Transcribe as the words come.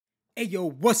Hey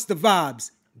yo, what's the vibes?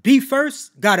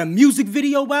 BEFIRST got a music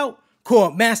video out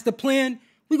called Masterplan.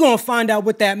 We gonna find out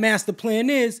what that master plan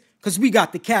is, cause we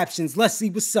got the captions. Let's see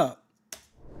what's up.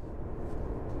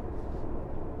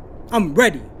 I'm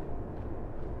ready.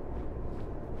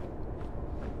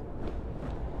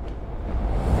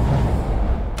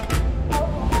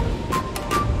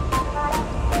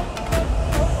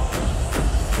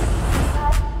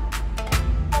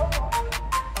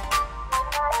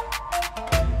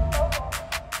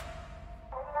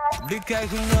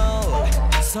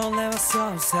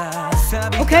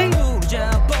 Okay.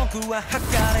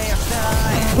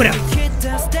 What up?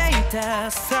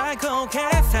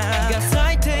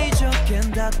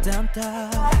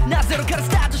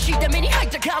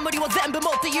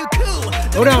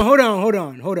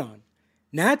 Hold on.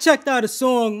 Now I checked out a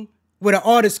song with an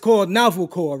artist called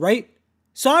Novelcore, right?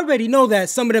 So I already know that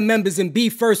some of the members in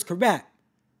BEFIRST can rap.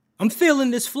 I'm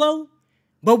feeling this flow.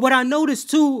 But what I noticed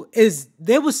too is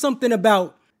there was something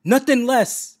about nothing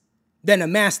less than a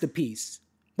masterpiece,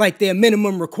 like their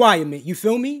minimum requirement, you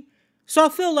feel me? So I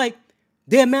feel like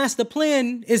their master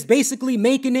plan is basically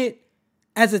making it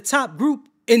as a top group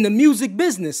in the music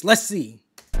business. Let's see.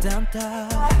 Let's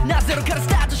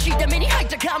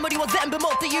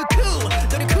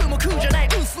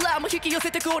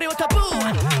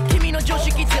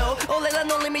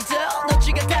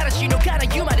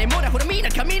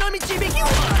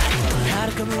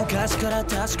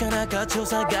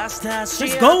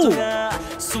go.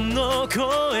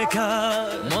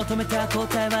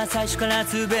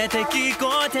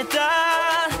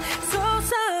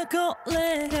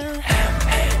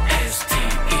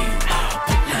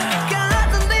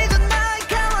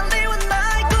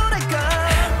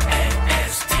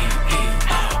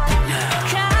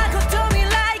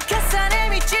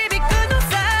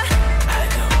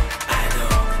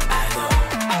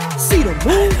 See the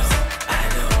moves.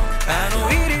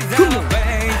 Come on.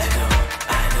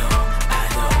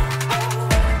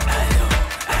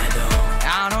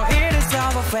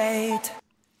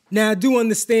 Now I do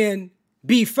understand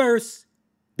BEFIRST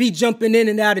be jumping in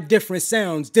and out of different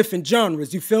sounds, different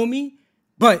genres, you feel me?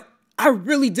 But I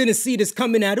really didn't see this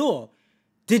coming at all.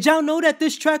 Did y'all know that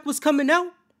this track was coming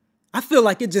out? I feel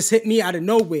like it just hit me out of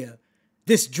nowhere.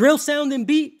 This drill sounding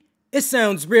beat, it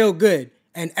sounds real good.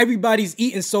 And everybody's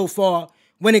eating so far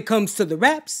when it comes to the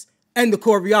raps and the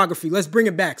choreography. Let's bring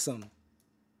it back some.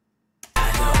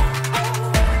 I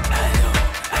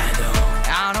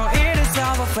know it is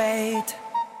our fate.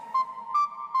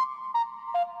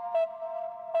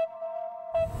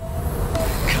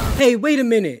 Hey, wait a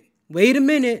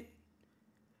minute.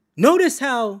 Notice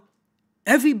how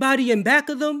everybody in back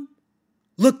of them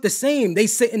look the same. They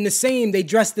sitting the same. They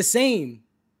dress the same.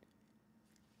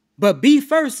 But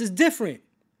BEFIRST is different.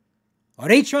 Are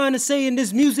they trying to say in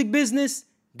this music business,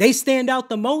 they stand out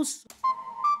the most?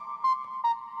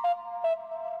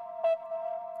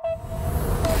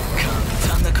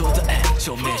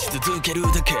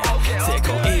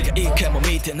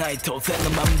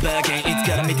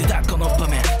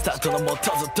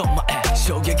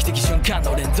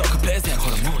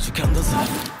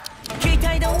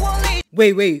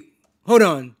 Wait, hold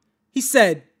on. He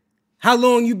said, how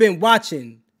long you been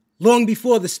watching? Long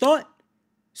before the start?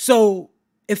 So,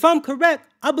 if I'm correct,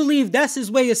 I believe that's his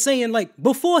way of saying, like,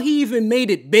 before he even made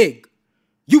it big,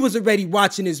 you was already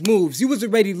watching his moves. You was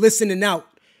already listening out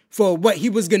for what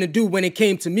he was gonna do when it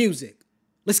came to music.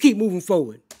 Let's keep moving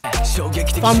forward.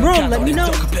 If I'm wrong, let me know.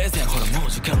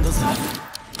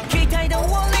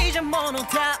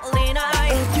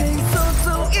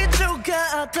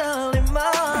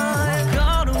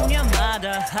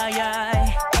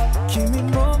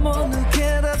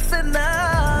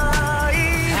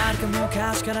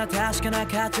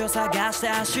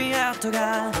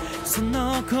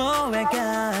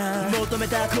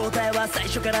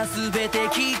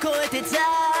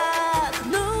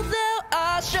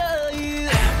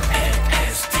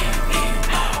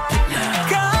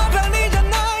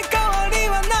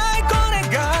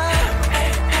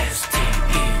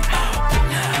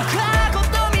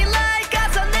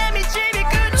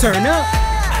 Turn up.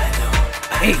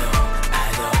 Hey.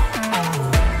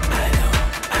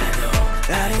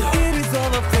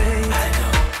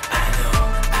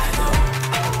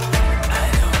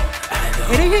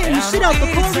 Hey, they hitting the shit out the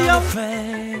choreo.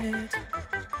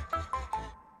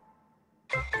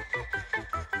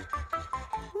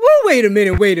 Woo, wait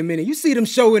a minute. You see them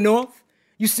showing off?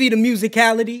 You see the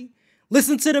musicality?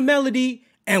 Listen to the melody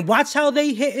and watch how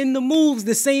they hitting the moves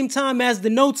the same time as the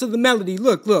notes of the melody.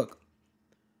 Look.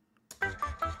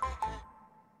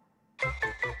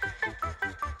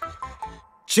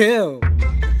 Chill.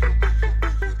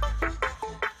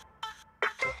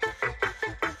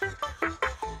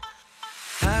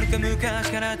 か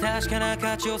昔から確かな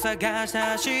価値を探し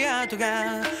た足跡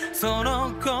がそ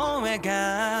の声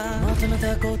が求め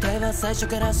た答えは最初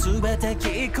から全て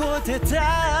聞こえて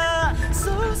た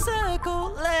そうさ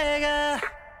これが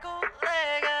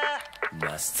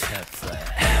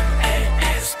Masterplan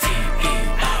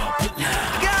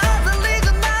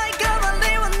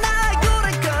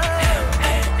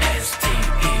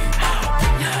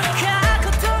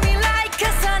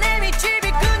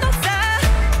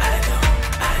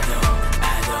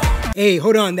Hey,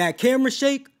 hold on, that camera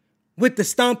shake with the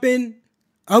stomping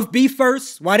of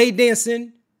BEFIRST while they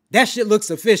dancing, that shit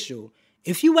looks official.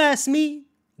 If you ask me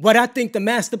what I think the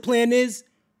master plan is,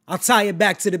 I'll tie it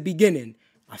back to the beginning.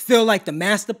 I feel like the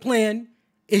master plan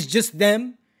is just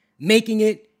them making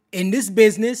it in this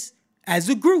business as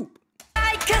a group.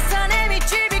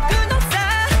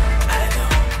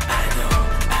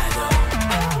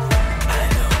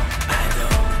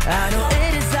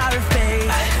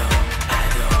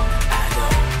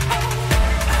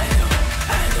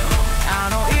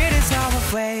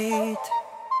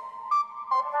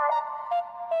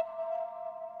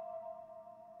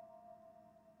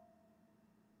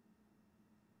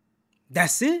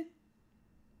 That's it?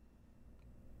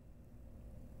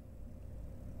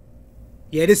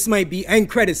 Yeah, this might be end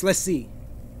credits. Let's see.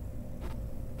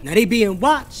 Now they being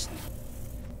watched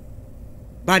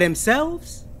by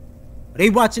themselves? Are they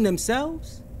watching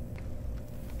themselves?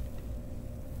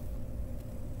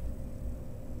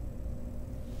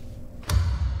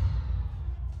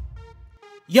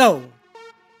 Yo,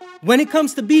 when it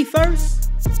comes to BEFIRST,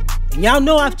 and y'all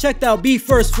know I've checked out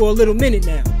BEFIRST for a little minute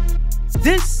now,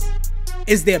 this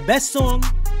is their best song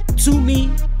to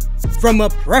me from a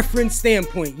preference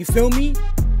standpoint. You feel me?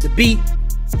 The beat,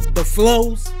 the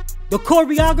flows, the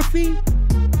choreography,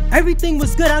 everything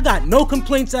was good. I got no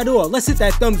complaints at all. Let's hit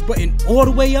that thumbs button all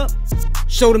the way up.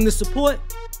 Show them the support.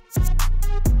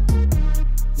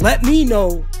 Let me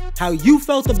know how you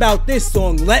felt about this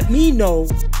song. Let me know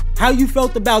how you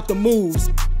felt about the moves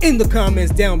in the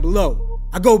comments down below.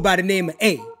 I go by the name of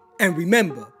A. And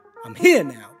remember, I'm here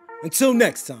now. Until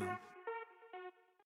next time.